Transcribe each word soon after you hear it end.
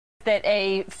That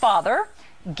a father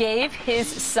gave his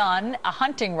son a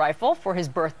hunting rifle for his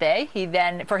birthday. He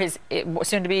then, for his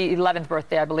soon-to-be 11th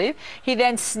birthday, I believe, he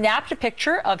then snapped a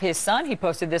picture of his son. He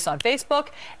posted this on Facebook,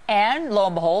 and lo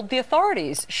and behold, the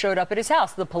authorities showed up at his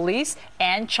house. The police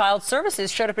and child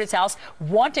services showed up at his house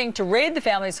wanting to raid the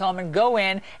family's home and go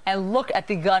in and look at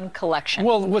the gun collection.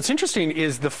 Well, what's interesting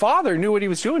is the father knew what he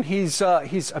was doing. He's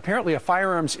apparently a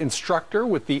firearms instructor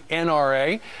with the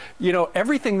NRA. You know,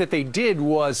 everything that they did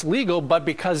was legal, but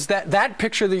because that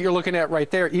picture that you're looking at right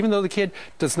there, even though the kid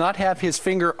does not have his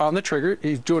finger on the trigger,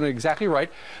 he's doing it exactly right.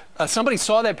 Somebody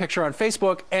saw that picture on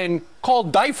Facebook and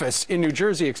called DYFUS in New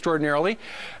Jersey extraordinarily.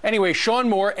 Anyway, Sean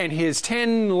Moore and his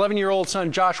 10, 11-year-old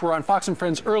son Josh were on Fox and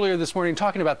Friends earlier this morning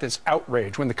talking about this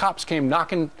outrage when the cops came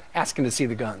knocking, asking to see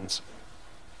the guns.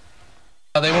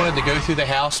 They wanted to go through the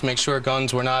house, make sure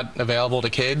guns were not available to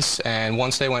kids, and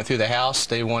once they went through the house,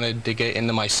 they wanted to get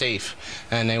into my safe,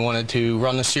 and they wanted to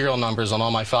run the serial numbers on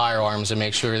all my firearms and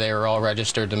make sure they were all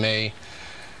registered to me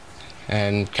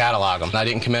and catalog them. I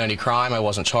didn't commit any crime, I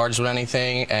wasn't charged with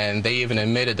anything, and they even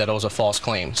admitted that it was a false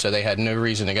claim, so they had no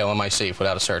reason to go in my safe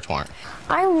without a search warrant.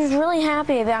 I was really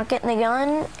happy about getting the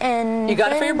gun, and you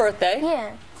got it for your birthday?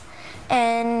 Yeah.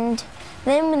 And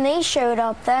then when they showed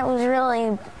up, that was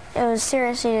really, it was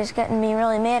seriously just getting me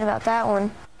really mad about that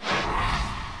one.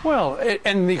 Well,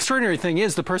 and the extraordinary thing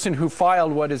is the person who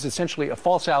filed what is essentially a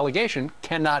false allegation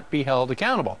cannot be held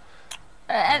accountable.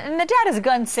 And the dad is a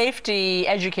gun safety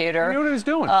educator. He knew what he was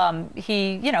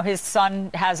doing. His son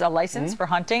has a license for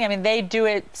hunting. I mean, they do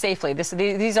it safely.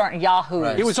 These aren't yahoos.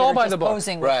 Right. It was all by the book.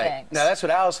 Posing with things. Now, that's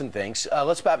what Allison thinks.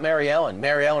 Let's about Mary Ellen.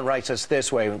 Mary Ellen writes us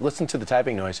this way. Listen to the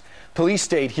typing noise. Police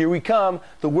state, here we come.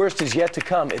 The worst is yet to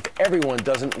come if everyone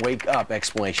doesn't wake up!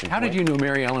 Exclamation point. How did you know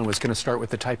Mary Ellen was going to start with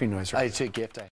the typing noise? It's a gift.